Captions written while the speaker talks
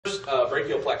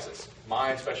brachial plexus.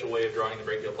 My special way of drawing the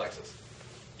brachial plexus.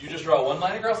 You just draw one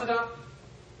line across the top,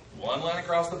 one line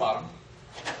across the bottom.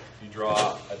 You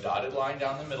draw a dotted line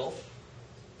down the middle.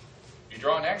 You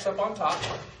draw an X up on top.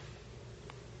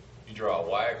 You draw a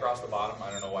Y across the bottom.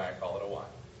 I don't know why I call it a Y.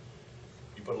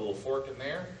 You put a little fork in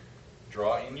there.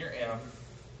 Draw in your M.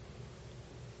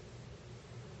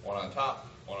 One on the top,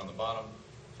 one on the bottom.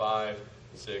 5,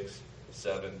 6,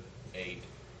 7, 8,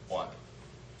 1.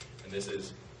 And this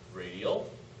is radial,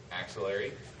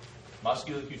 axillary,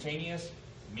 musculocutaneous,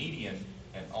 median,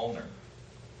 and ulnar.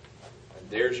 And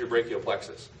there's your brachial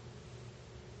plexus.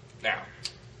 Now,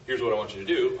 here's what I want you to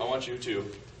do. I want you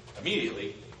to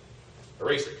immediately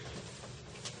erase it.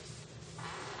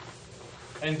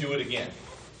 And do it again.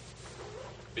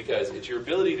 Because it's your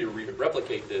ability to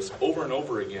replicate this over and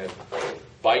over again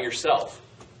by yourself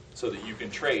so that you can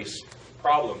trace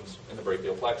problems in the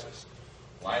brachial plexus.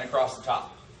 Line across the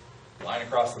top, line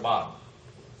across the bottom,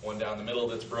 one down the middle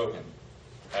that's broken,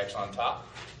 X on top,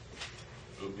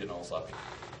 oop, getting all sloppy.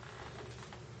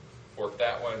 Fork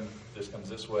that one, this comes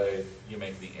this way, you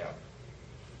make the M.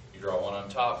 You draw one on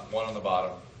top, one on the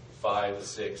bottom, 5,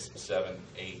 6, 7,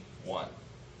 8, 1.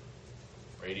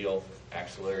 Radial,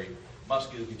 axillary,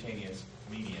 musculocutaneous,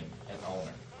 median, and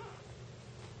ulnar.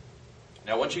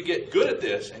 Now once you get good at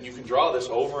this, and you can draw this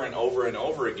over and over and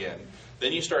over again,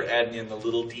 then you start adding in the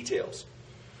little details.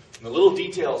 And the little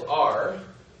details are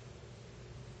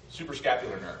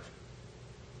suprascapular nerve,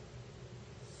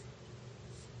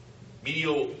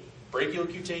 medial brachial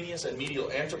cutaneous and medial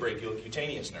antebrachial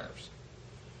cutaneous nerves,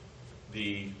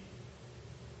 the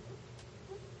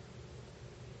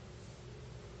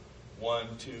 1,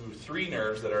 2, 3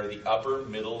 nerves that are the upper,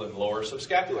 middle, and lower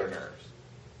subscapular nerves.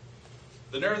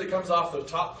 The nerve that comes off the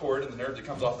top cord and the nerve that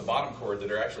comes off the bottom cord that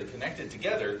are actually connected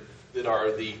together that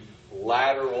are the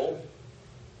lateral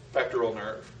pectoral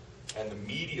nerve and the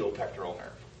medial pectoral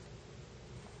nerve.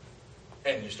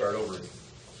 And you start over again.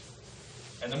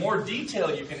 And the more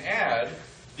detail you can add,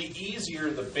 the easier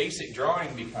the basic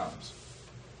drawing becomes.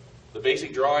 The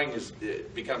basic drawing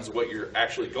becomes what you're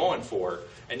actually going for,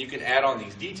 and you can add on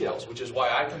these details, which is why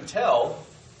I can tell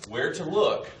where to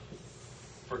look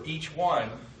for each one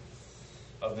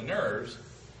of the nerves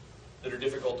that are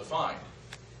difficult to find,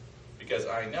 because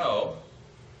I know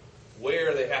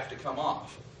where they have to come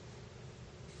off.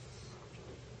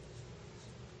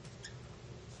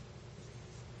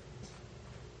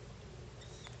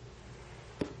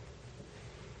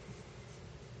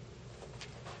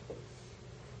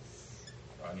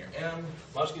 On your M,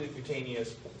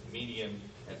 musculocutaneous, median,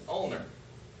 and ulnar.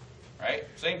 Right?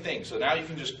 Same thing. So now you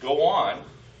can just go on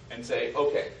and say,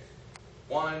 okay,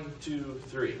 1, 2,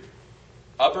 3.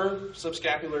 Upper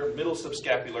subscapular, middle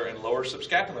subscapular, and lower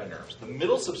subscapular nerves. The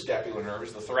middle subscapular nerve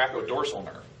is the thoracodorsal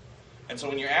nerve. And so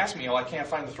when you ask me, oh, I can't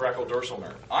find the thoracodorsal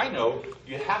nerve, I know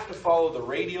you have to follow the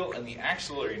radial and the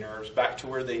axillary nerves back to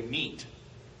where they meet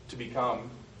to become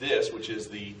this, which is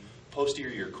the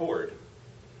posterior cord.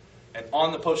 And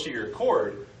on the posterior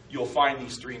cord, you'll find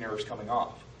these 3 nerves coming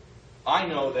off. I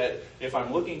know that if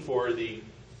I'm looking for the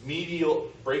medial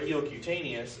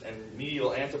brachiocutaneous and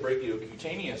medial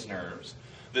antebrachiocutaneous nerves,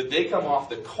 that they come off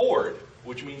the cord,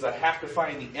 which means I have to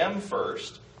find the M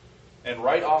first, and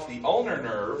right off the ulnar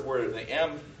nerve, where the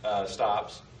M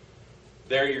stops,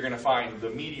 there you're going to find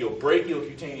the medial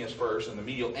brachiocutaneous first and the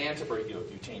medial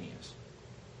antebrachiocutaneous.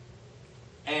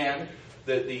 And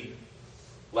that the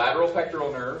lateral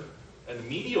pectoral nerve and the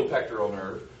medial pectoral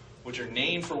nerve, which are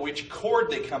named for which cord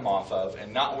they come off of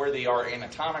and not where they are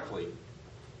anatomically,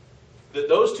 that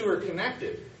those two are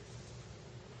connected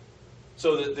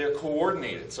so that they're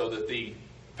coordinated, so that the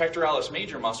pectoralis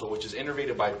major muscle, which is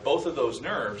innervated by both of those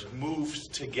nerves, moves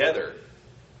together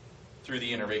through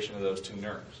the innervation of those 2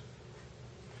 nerves.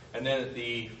 And then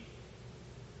the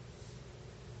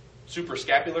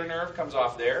suprascapular nerve comes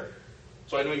off there.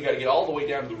 So I know you've got to get all the way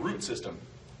down to the root system,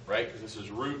 right? Because this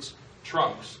is roots,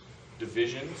 trunks,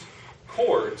 divisions,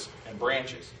 cords, and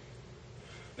branches.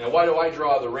 Now, why do I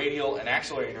draw the radial and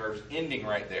axillary nerves ending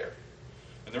right there?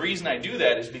 And the reason I do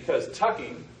that is because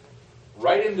tucking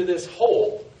right into this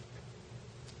hole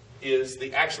is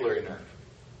the axillary nerve.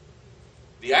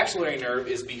 The axillary nerve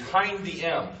is behind the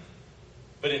M,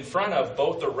 but in front of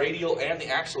both the radial and the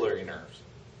axillary nerves.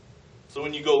 So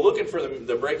when you go looking for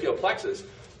the brachial plexus,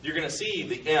 you're going to see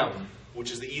the M,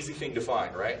 which is the easy thing to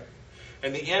find, right?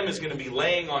 And the M is going to be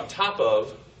laying on top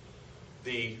of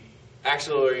the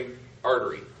axillary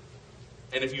artery.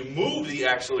 And if you move the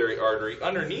axillary artery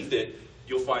underneath it,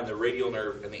 you'll find the radial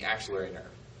nerve and the axillary nerve.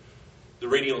 The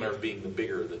radial nerve being the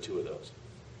bigger of the 2 of those.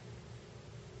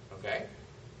 Okay?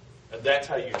 And that's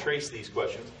how you trace these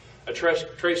questions. A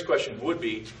trace question would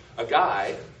be, a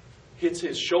guy hits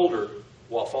his shoulder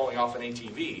while falling off an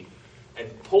ATV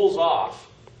and pulls off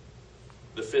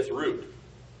the fifth root.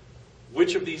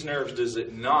 Which of these nerves does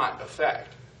it not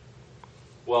affect?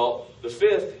 Well, the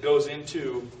fifth goes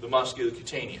into the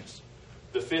musculocutaneous.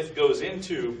 The fifth goes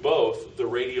into both the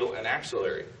radial and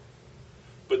axillary.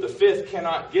 But the fifth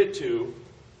cannot get to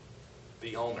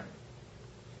the ulnar.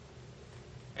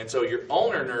 And so your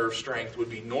ulnar nerve strength would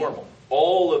be normal.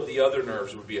 All of the other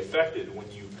nerves would be affected when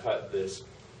you cut this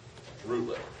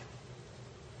rootlet.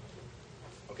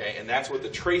 Okay, and that's what the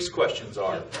trace questions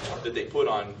are that they put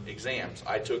on exams.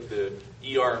 I took the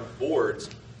ER boards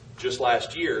just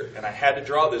last year, and I had to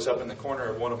draw this up in the corner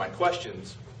of one of my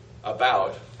questions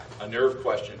about a nerve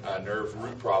question, a nerve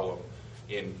root problem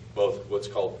in both what's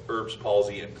called Erb's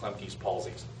palsy and Klemke's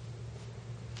palsies.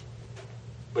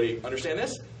 But you understand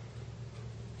this?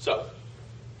 So,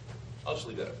 I'll just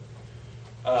leave that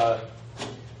up.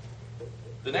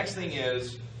 The next thing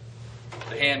is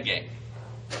the hand game.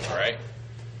 All right?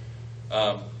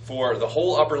 For the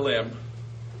whole upper limb,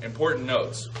 important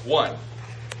notes. 1,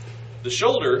 the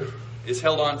shoulder is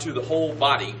held onto the whole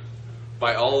body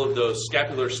by all of those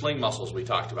scapular sling muscles we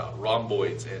talked about,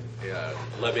 rhomboids and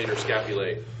levator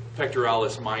scapulae,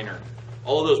 pectoralis minor,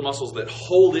 all of those muscles that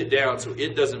hold it down so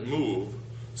it doesn't move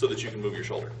so that you can move your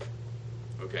shoulder.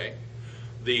 Okay?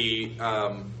 The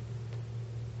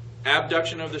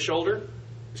abduction of the shoulder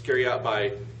is carried out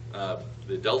by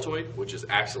the deltoid, which is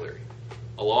axillary,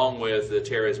 along with the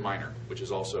teres minor, which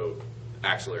is also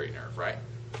axillary nerve, right?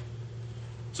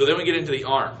 So then we get into the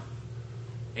arm.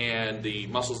 And the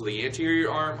muscles of the anterior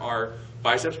arm are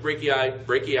biceps brachii,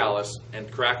 brachialis,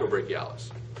 and coracobrachialis,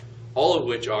 all of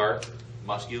which are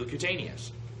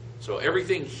musculocutaneous. So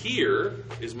everything here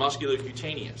is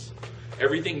musculocutaneous.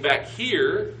 Everything back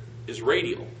here is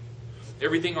radial.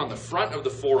 Everything on the front of the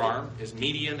forearm is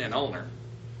median and ulnar.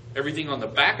 Everything on the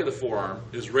back of the forearm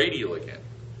is radial again.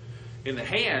 In the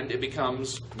hand, it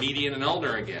becomes median and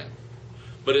ulnar again.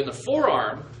 But in the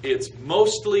forearm, it's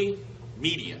mostly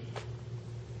median,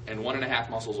 and 1.5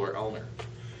 muscles are ulnar.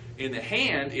 In the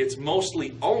hand, it's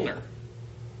mostly ulnar,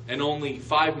 and only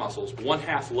 5 muscles,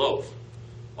 1/2 loaf,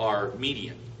 are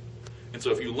median. And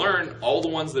so if you learn all the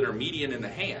ones that are median in the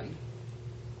hand,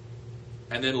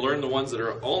 and then learn the ones that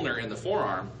are ulnar in the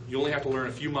forearm, you only have to learn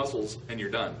a few muscles and you're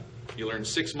done. You learn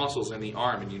 6 muscles in the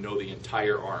arm and you know the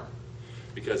entire arm.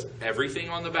 Because everything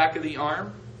on the back of the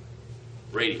arm,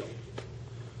 radial.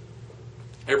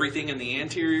 Everything in the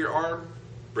anterior arm,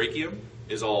 brachium,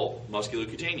 is all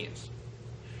musculocutaneous.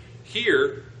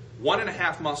 Here,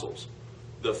 1.5 muscles,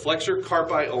 the flexor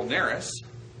carpi ulnaris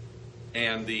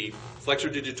and the flexor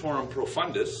digitorum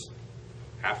profundus,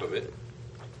 half of it,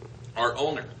 are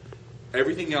ulnar.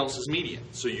 Everything else is median.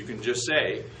 So you can just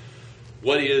say,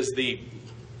 what is the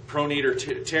pronator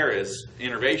teres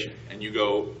innervation? And you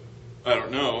go, I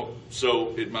don't know,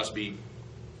 so it must be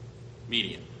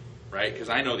median, right? Because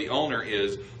I know the ulnar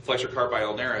is flexor carpi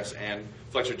ulnaris and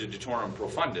flexor digitorum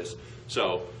profundus,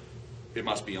 so it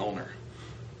must be ulnar,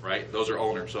 right? Those are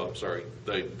ulnar, so I'm sorry,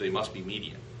 they must be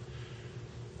median.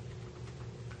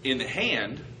 In the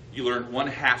hand, you learn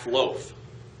 1/2 loaf,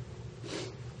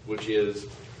 which is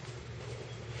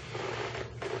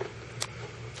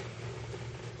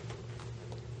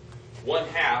one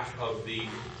half of the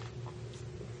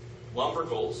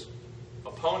lumbricals,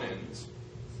 opponens,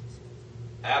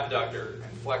 abductor,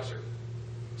 and flexor.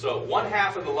 So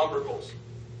 1/2 of the lumbricals.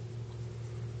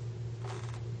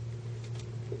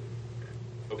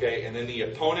 Okay, and then the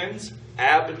opponens,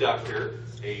 abductor,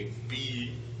 a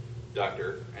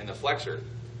B-ductor, and the flexor,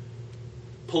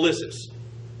 pollicis.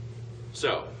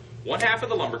 So 1/2 of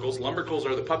the lumbricals. Lumbricals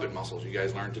are the puppet muscles you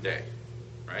guys learned today,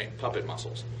 right? Puppet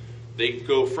muscles. They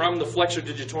go from the flexor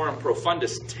digitorum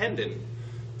profundus tendon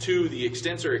to the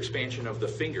extensor expansion of the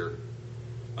finger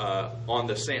on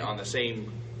the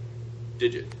same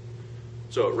digit.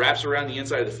 So it wraps around the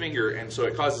inside of the finger, and so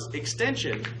it causes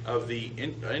extension of the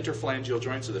interphalangeal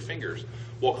joints of the fingers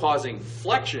while causing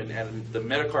flexion at the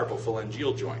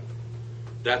metacarpophalangeal joint.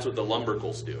 That's what the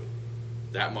lumbricals do.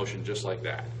 That motion just like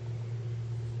that.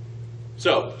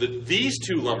 So these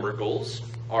 2 lumbricals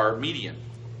are median.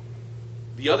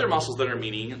 The other muscles that are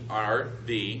median are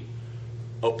the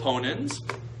opponens,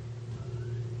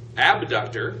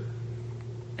 abductor,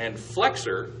 and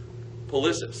flexor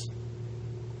pollicis.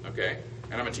 Okay?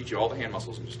 And I'm going to teach you all the hand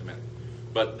muscles in just a minute.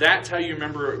 But that's how you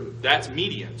remember, that's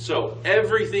median. So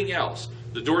everything else,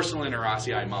 the dorsal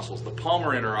interossei muscles, the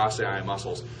palmar interossei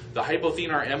muscles, the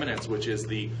hypothenar eminence, which is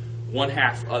the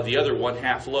the other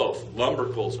 1/2 loaf,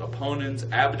 lumbricals, opponens,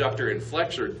 abductor, and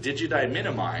flexor, digiti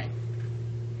minimi,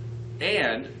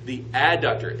 and the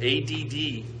adductor,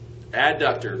 ADD,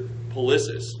 adductor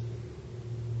pollicis.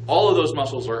 All of those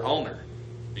muscles are ulnar.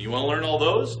 Do you want to learn all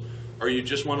those, or you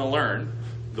just want to learn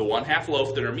the 1/2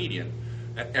 loaf that are median,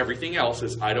 and everything else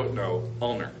is, I don't know,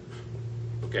 ulnar?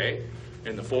 Okay?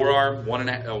 In the forearm,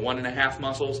 1.5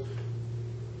 muscles,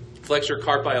 flexor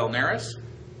carpi ulnaris,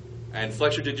 and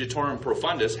flexor digitorum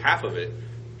profundus, half of it.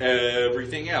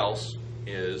 Everything else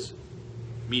is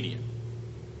median.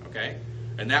 Okay?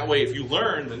 And that way, if you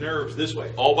learn the nerves this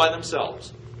way, all by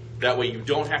themselves, that way you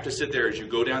don't have to sit there as you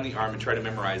go down the arm and try to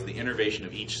memorize the innervation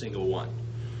of each single one.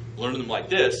 Learn them like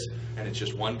this, and it's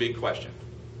just one big question.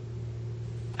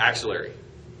 Axillary,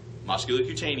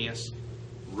 musculocutaneous,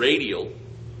 radial,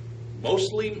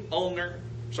 mostly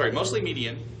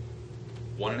median,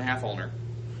 1.5 ulnar.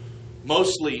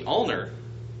 Mostly ulnar,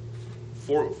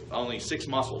 only 6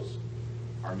 muscles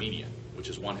are median, which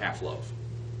is 1/2 loaf.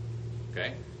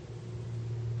 Okay?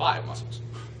 5 muscles.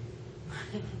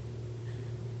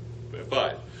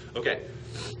 But, okay.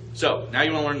 So, now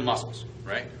you want to learn the muscles,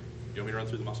 right? You want me to run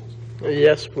through the muscles?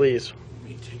 Yes, please. Let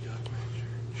me take out my picture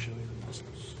and show you the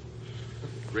muscles.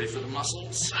 Ready for the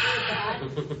muscles?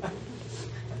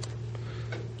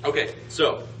 Okay,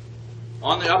 so,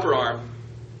 on the upper arm,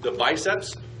 the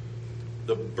biceps,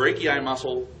 the brachii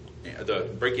muscle, the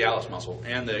brachialis muscle,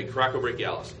 and the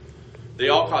coracobrachialis, they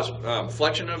all cause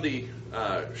flexion of the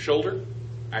shoulder.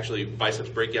 Actually, biceps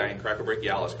brachii and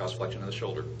coracobrachialis cause flexion of the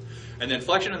shoulder. And then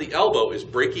flexion of the elbow is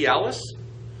brachialis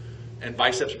and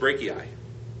biceps brachii.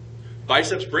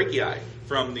 Biceps brachii,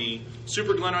 from the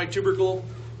supraglenoid tubercle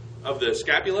of the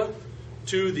scapula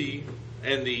to the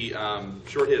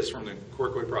short his from the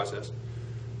coracoid process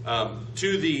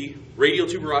to the radial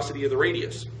tuberosity of the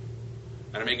radius.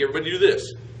 And I make everybody do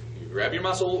this. You grab your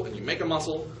muscle and you make a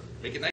muscle, make it nice.